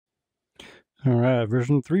All right,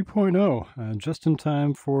 version 3.0, just in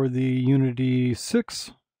time for the Unity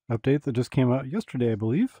 6 update that just came out yesterday, I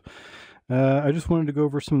believe. I just wanted to go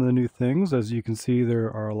over some of the new things. As you can see,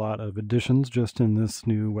 there are a lot of additions just in this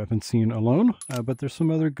new weapon scene alone, but there's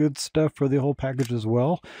some other good stuff for the whole package as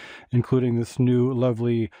well, including this new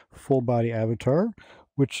lovely full body avatar,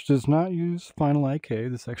 which does not use Final IK.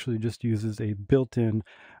 This actually just uses a built-in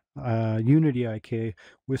Unity IK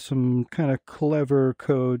with some kind of clever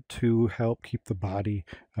code to help keep the body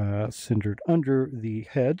centered under the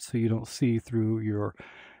head so you don't see through your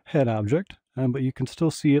head object, but you can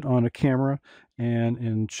still see it on a camera and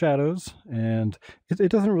in shadows, and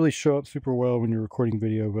it doesn't really show up super well when you're recording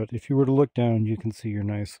video, but if you were to look down you can see your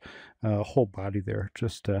nice whole body there.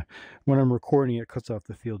 Just when I'm recording it cuts off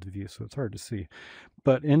the field of view so it's hard to see,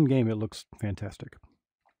 but in game it looks fantastic.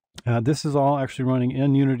 This is all actually running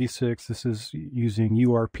in Unity 6. This is using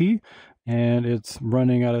URP, and it's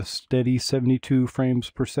running at a steady 72 frames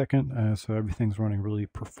per second, so everything's running really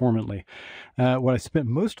performantly. What I spent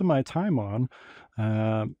most of my time on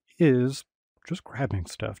is just grabbing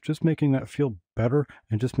stuff, just making that feel better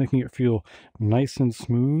and just making it feel nice and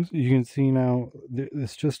smooth. You can see now,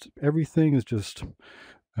 it's just, everything is just,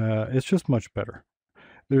 it's just much better.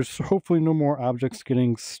 There's hopefully no more objects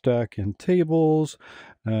getting stuck in tables.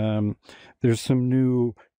 There's some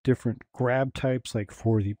new different grab types, like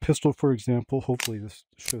for the pistol, for example. Hopefully this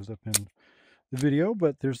shows up in the video,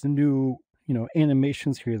 but there's the new,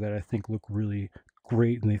 animations here that I think look really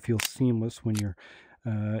great, and they feel seamless when you're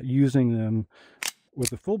using them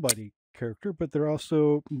with a full body character, but they're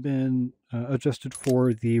also been adjusted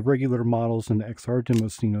for the regular models in the XR demo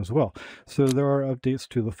scene as well. So there are updates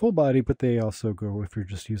to the full body, but they also go if you're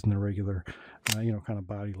just using the regular, kind of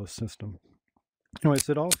bodiless system. Anyways,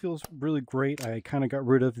 it all feels really great. I kind of got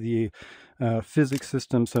rid of the physics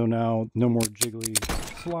system, so now no more jiggly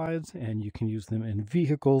slides, and you can use them in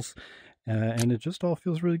vehicles. And it just all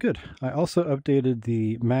feels really good. I also updated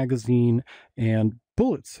the magazine and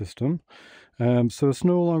bullet system. So it's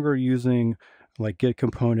no longer using like get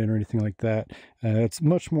component or anything like that. It's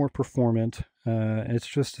much more performant. It's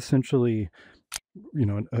just essentially,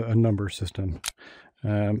 a number system.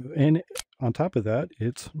 And on top of that,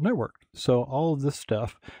 it's networked. So all of this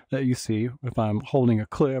stuff that you see, if I'm holding a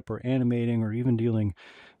clip or animating or even dealing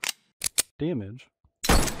damage,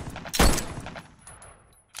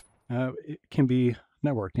 it can be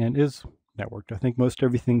networked and is networked. I think most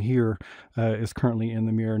everything here is currently in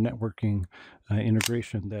the Mirror networking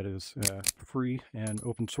integration that is free and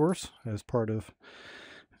open source as part of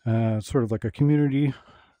sort of like a community.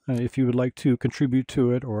 If you would like to contribute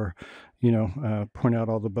to it or, point out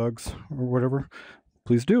all the bugs or whatever,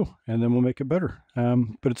 please do, and then we'll make it better.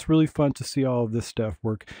 But it's really fun to see all of this stuff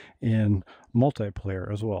work in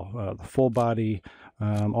multiplayer as well. The full body,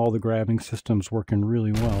 all the grabbing systems working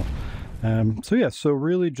really well. So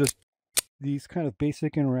really just these kind of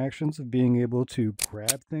basic interactions of being able to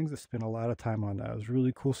grab things. I spent a lot of time on that. It was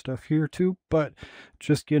really cool stuff here too, but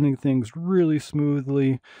just getting things really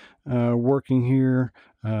smoothly working here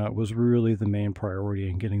was really the main priority,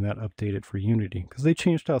 and getting that updated for Unity, because they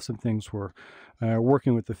changed how some things were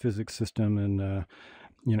working with the physics system and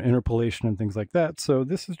interpolation and things like that. So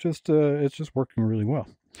this is just it's just working really well.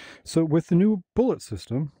 So with the new bullet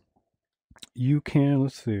system, you can,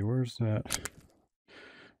 let's see, where's that?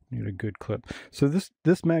 Need a good clip. So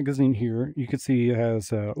this magazine here, you can see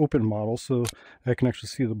has open model, so I can actually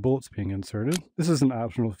see the bullets being inserted. This is an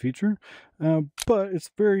optional feature, but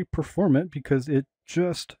it's very performant because it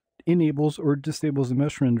just enables or disables the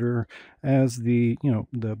mesh renderer as the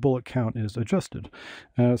the bullet count is adjusted.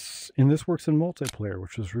 And this works in multiplayer,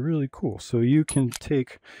 which is really cool. So you can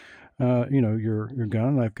take your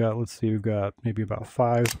gun. I've got, let's see, we've got maybe about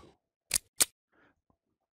 5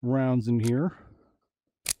 rounds in here.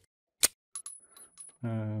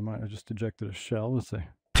 I just ejected a shell. Let's see.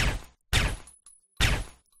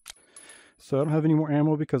 So I don't have any more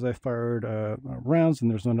ammo because I fired rounds, and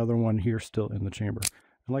there's another one here still in the chamber.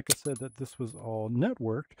 And like I said, that this was all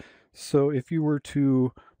networked. So if you were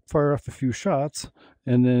to fire off a few shots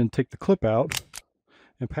and then take the clip out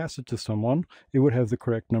and pass it to someone, it would have the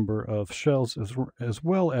correct number of shells as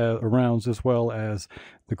well as rounds, as well as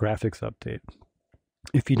the graphics update.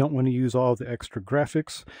 If you don't want to use all the extra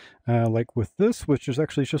graphics, like with this, which is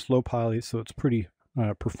actually just low poly, so it's pretty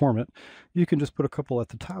performant, you can just put a couple at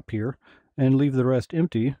the top here and leave the rest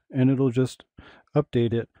empty, and it'll just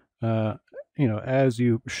update it you know, as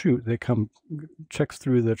you shoot, they checks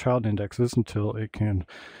through the child indexes until it can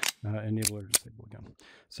enable or disable again.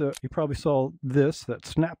 So you probably saw that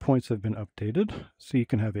snap points have been updated, so you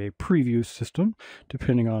can have a preview system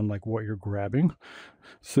depending on like what you're grabbing.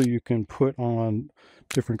 So you can put on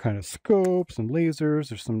different kind of scopes and lasers.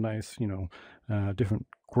 There's some nice, you know, different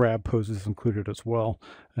grab poses included as well.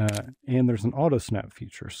 And there's an auto snap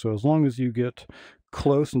feature. So as long as you get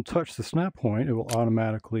close and touch the snap point, it will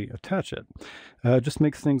automatically attach it. It just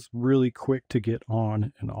makes things really quick to get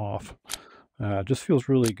on and off. Just feels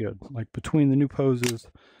really good. Like between the new poses,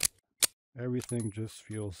 everything just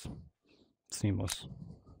feels seamless.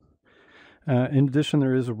 In addition,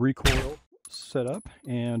 there is a recoil setup,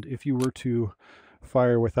 and if you were to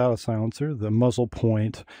fire without a silencer, the muzzle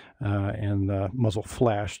point and the muzzle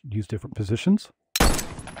flash use different positions.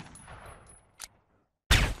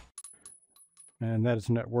 And that is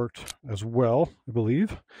networked as well, I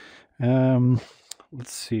believe.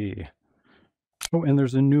 Let's see. Oh, and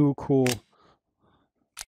there's a new cool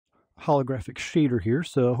holographic shader here,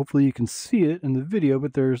 so hopefully you can see it in the video,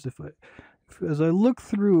 but there's, as I look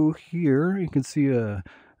through here, you can see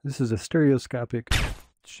this is a stereoscopic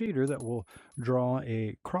shader that will draw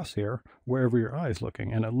a crosshair wherever your eye is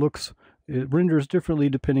looking, and it renders differently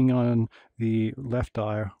depending on the left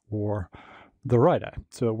eye or the right eye.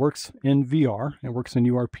 So it works in VR, it works in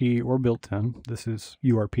URP or built-in. This is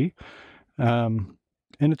URP. And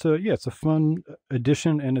it's a fun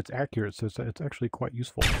addition, and it's accurate, so it's actually quite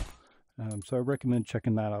useful. So I recommend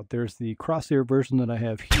checking that out. There's the crosshair version that I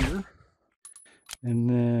have here, and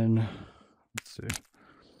then let's see.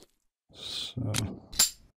 So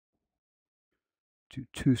do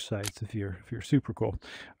two sites if you're super cool.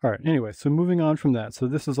 All right. Anyway, so moving on from that. So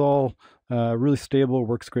this is all really stable.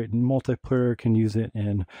 Works great in multiplayer. Can use it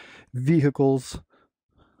in vehicles,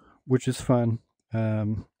 which is fun.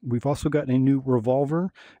 We've also got a new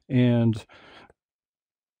revolver and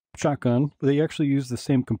shotgun. They actually use the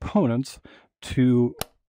same components to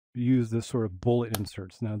use this sort of bullet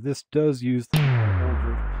inserts. Now this does use the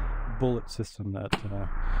older bullet system that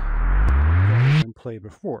was in play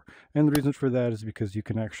before, and the reason for that is because you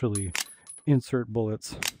can actually insert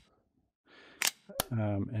bullets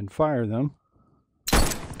and fire them,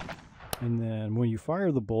 and then when you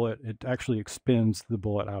fire the bullet, it actually expends the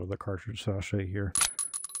bullet out of the cartridge. So I'll show you here.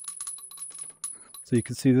 So you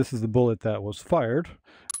can see this is the bullet that was fired,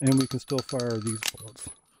 and we can still fire these bullets.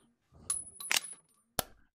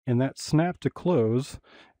 And that snap to close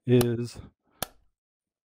is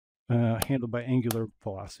handled by angular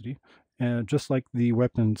velocity, and just like the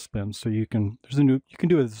weapon spins. So you can do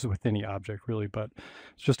this with any object really, but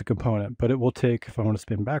it's just a component. But it will take, if I want to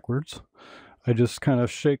spin backwards, I just kind of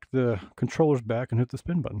shake the controllers back and hit the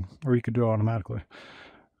spin button, or you could do it automatically.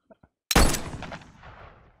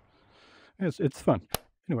 It's fun.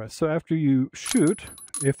 Anyway, so after you shoot,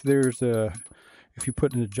 if you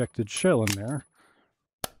put an ejected shell in there,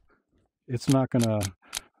 it's not gonna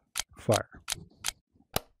fire.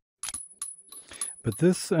 But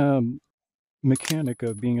this mechanic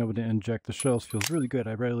of being able to inject the shells feels really good.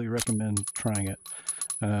 I really recommend trying it.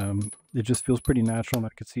 It just feels pretty natural, and I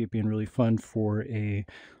could see it being really fun for a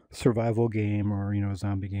survival game or, you know, a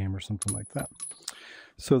zombie game or something like that.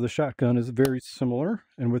 So the shotgun is very similar,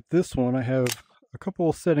 and with this one I have a couple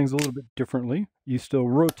of settings a little bit differently. You still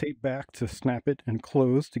rotate back to snap it and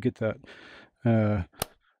close to get that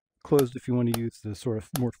closed if you want to use the sort of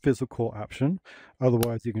more physical option.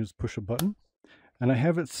 Otherwise you can just push a button. And I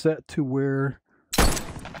have it set to where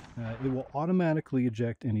it will automatically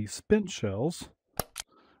eject any spent shells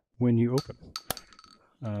when you open.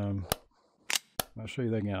 I'll show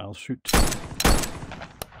you that again. I'll shoot two.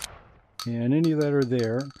 And any that are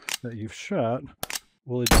there that you've shot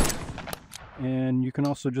will eject. And you can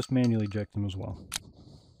also just manually eject them as well.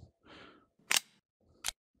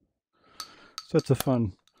 So that's a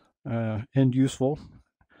fun and useful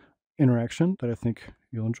interaction that I think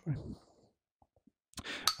you'll enjoy.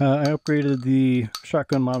 I upgraded the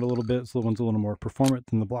shotgun mod a little bit, so the one's a little more performant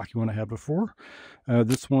than the blocky one I had before.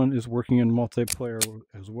 This one is working in multiplayer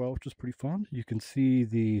as well, which is pretty fun. You can see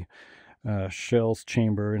the shells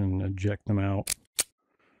chambered and eject them out.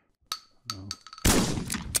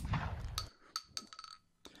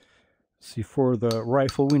 See, for the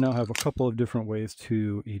rifle, we now have a couple of different ways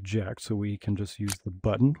to eject. So we can just use the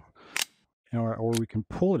button, or we can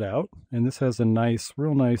pull it out, and this has a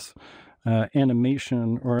real nice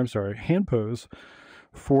animation, or I'm sorry, hand pose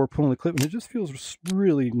for pulling the clip, and it just feels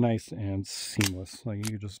really nice and seamless. Like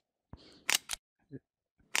it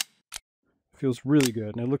feels really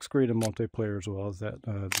good, and it looks great in multiplayer as well, as that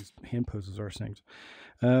these hand poses are synced.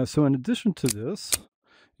 So in addition to this,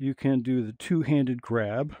 you can do the two-handed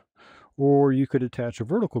grab, or you could attach a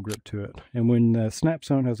vertical grip to it. And when the snap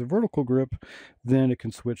zone has a vertical grip, then it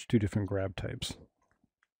can switch to different grab types.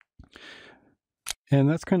 And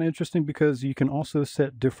that's kind of interesting because you can also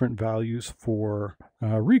set different values for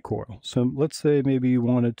recoil. So let's say maybe you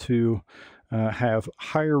wanted to have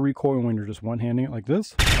higher recoil when you're just one-handing it like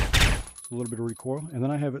this, a little bit of recoil. And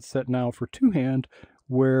then I have it set now for two-hand,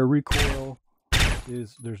 where recoil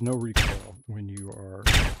is, there's no recoil when you are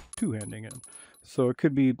two-handing it. So it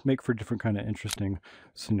could make for different kind of interesting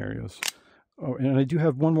scenarios. Oh, and I do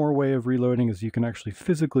have one more way of reloading, is you can actually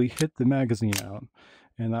physically hit the magazine out,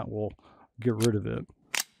 and that will get rid of it.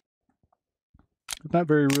 It's not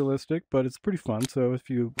very realistic, but it's pretty fun. So if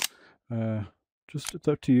you it's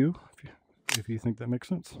up to you if you think that makes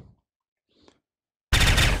sense.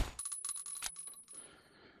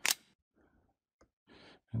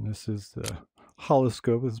 And this is the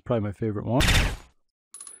holoscope. This is probably my favorite one.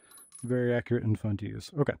 Very accurate and fun to use.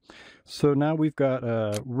 Okay, so now we've got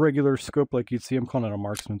a regular scope like you'd see. I'm calling it a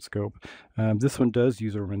marksman scope. This one does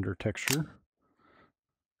use a render texture.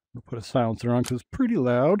 We'll put a silencer on because it's pretty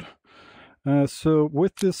loud. So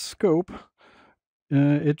with this scope,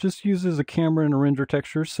 it just uses a camera and a render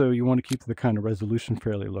texture, so you want to keep the kind of resolution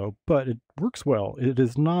fairly low, but it works well. It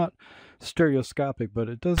is not stereoscopic, but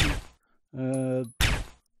it doesn't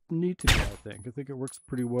need to be, I think. I think it works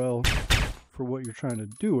pretty well for what you're trying to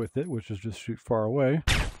do with it, which is just shoot far away.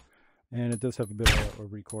 And it does have a bit of a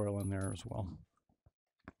recoil in there as well.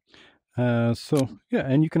 So yeah,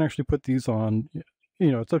 and you can actually put these on,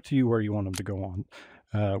 you know, it's up to you where you want them to go on,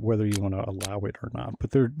 whether you want to allow it or not.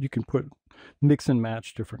 But you can mix and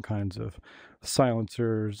match different kinds of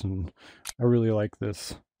silencers, and I really like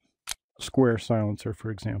this square silencer,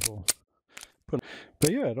 for example.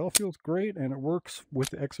 But yeah, it all feels great, and it works with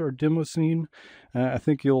the XR demo scene. I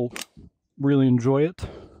think you'll really enjoy it.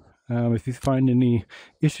 If you find any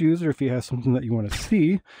issues, or if you have something that you want to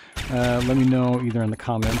see, let me know either in the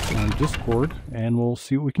comments or on Discord, and we'll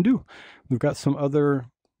see what we can do. We've got some other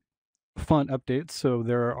fun updates.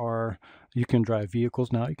 So you can drive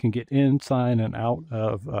vehicles now. You can get inside and out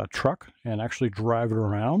of a truck and actually drive it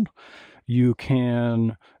around. You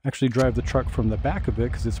can actually drive the truck from the back of it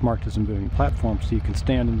because it's marked as a moving platform, so you can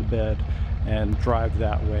stand in the bed and drive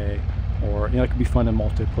that way. Or, you know, it could be fun in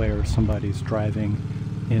multiplayer. Somebody's driving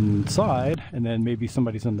inside and then maybe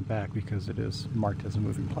somebody's in the back because it is marked as a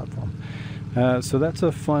moving platform. So that's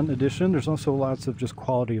a fun addition. There's also lots of just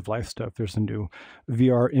quality of life stuff. There's a new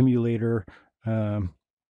VR emulator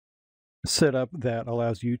setup that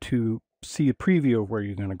allows you to see a preview of where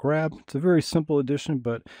you're going to grab. It's a very simple addition,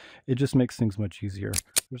 but it just makes things much easier.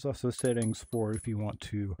 There's also settings for if you want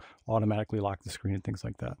to automatically lock the screen and things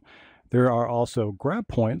like that. There are also grab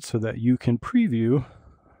points so that you can preview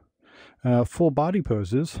full body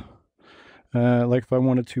poses. Like if I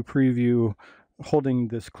wanted to preview holding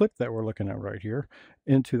this clip that we're looking at right here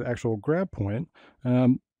into the actual grab point,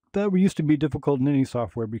 that used to be difficult in any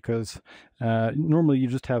software because normally you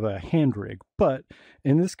just have a hand rig, but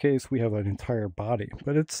in this case we have an entire body.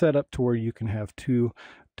 But it's set up to where you can have two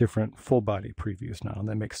different full body previews now, and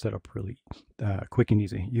that makes setup really quick and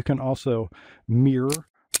easy. You can also mirror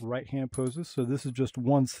right hand poses. So this is just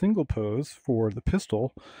one single pose for the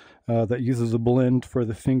pistol that uses a blend for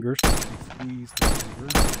the fingers. So you squeeze the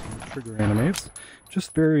fingers and the trigger animates.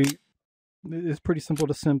 It's pretty simple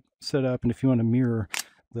to set up, and if you want to mirror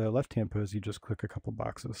the left-hand pose, you just click a couple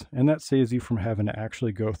boxes, and that saves you from having to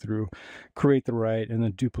actually go through, create the right, and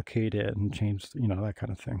then duplicate it and change, you know, that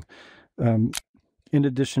kind of thing. In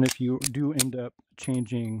addition, if you do end up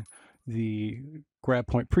changing the grab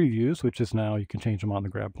point previews, which is now you can change them on the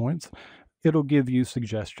grab points, it'll give you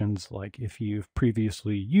suggestions. Like if you've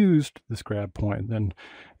previously used this grab point, then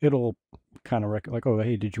it'll kind of like, oh,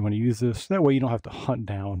 hey, did you want to use this? That way you don't have to hunt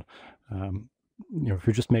down. You know, if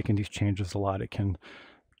you're just making these changes a lot, it can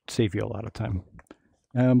save you a lot of time.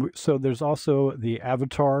 So there's also the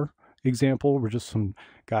avatar example where just some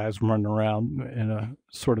guys running around in a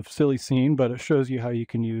sort of silly scene, but it shows you how you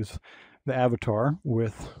can use the avatar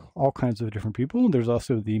with all kinds of different people. There's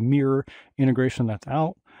also the mirror integration that's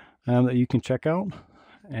out that you can check out.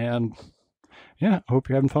 And yeah, I hope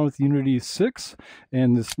you're having fun with Unity 6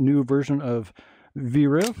 and this new version of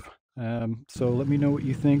VRIF. So let me know what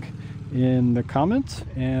you think in the comments,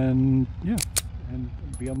 and yeah, and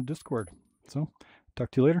be on the Discord. So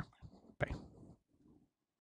talk to you later.